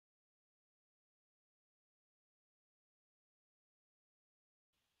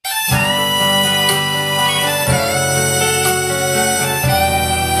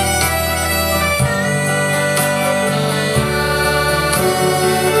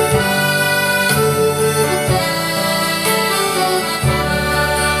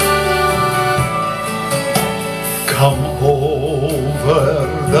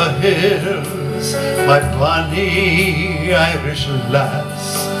bonny Irish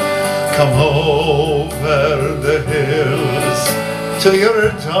lass, come over the hills to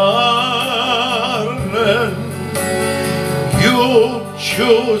your darling. You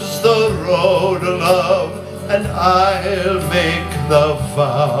choose the road, love, and I'll make the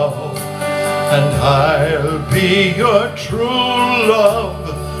vow, and I'll be your true love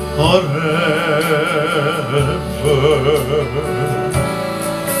forever.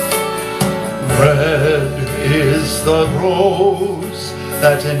 Red is the rose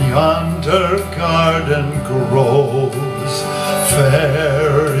that in yonder garden grows,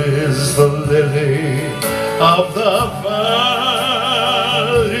 fair is the lily of the valley,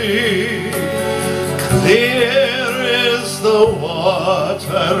 clear is the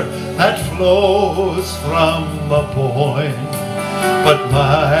water that flows from the point, but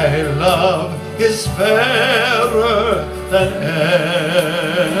my love is fairer than any.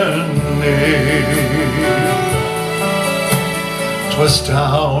 'Twas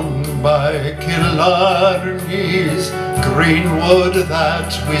down by Killarney's greenwood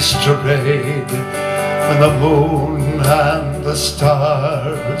that we strayed, when the moon and the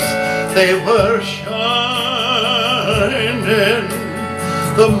stars, they were shining.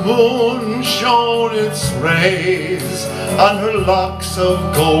 The moon shone its rays on her locks of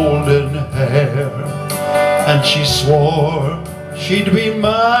golden hair, and she swore she'd be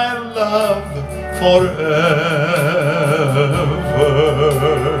my love forever.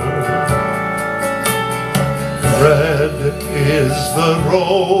 Red is the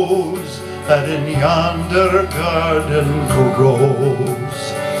rose that in yonder garden grows,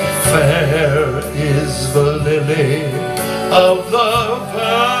 fair is the lily of the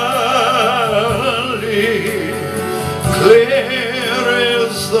valley, clear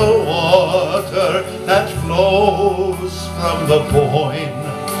is the water that flows from the point,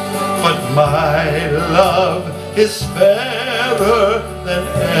 but my love is fairer than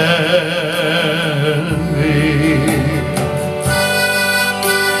any.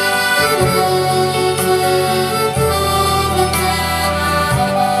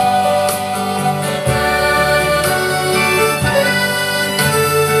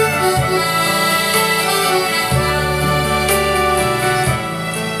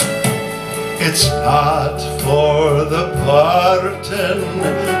 It's not for the parting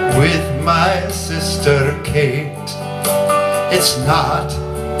with my sister Kate, it's not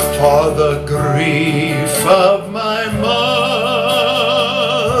for the grief of my mother,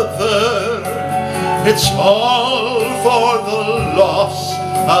 it's all for the loss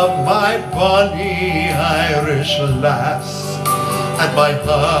of my bonny Irish lass, and my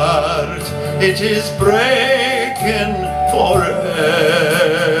heart, it is breaking forever.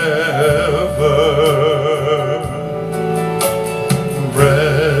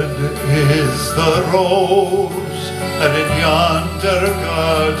 Red is the rose that in yonder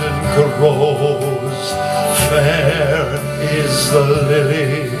garden grows, fair is the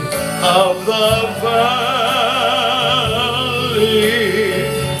lily of the valley,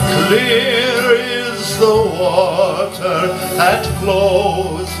 clear is the water that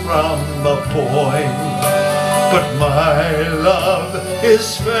flows from the point, but my love is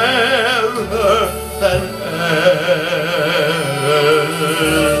fairer than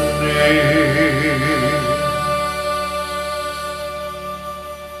any.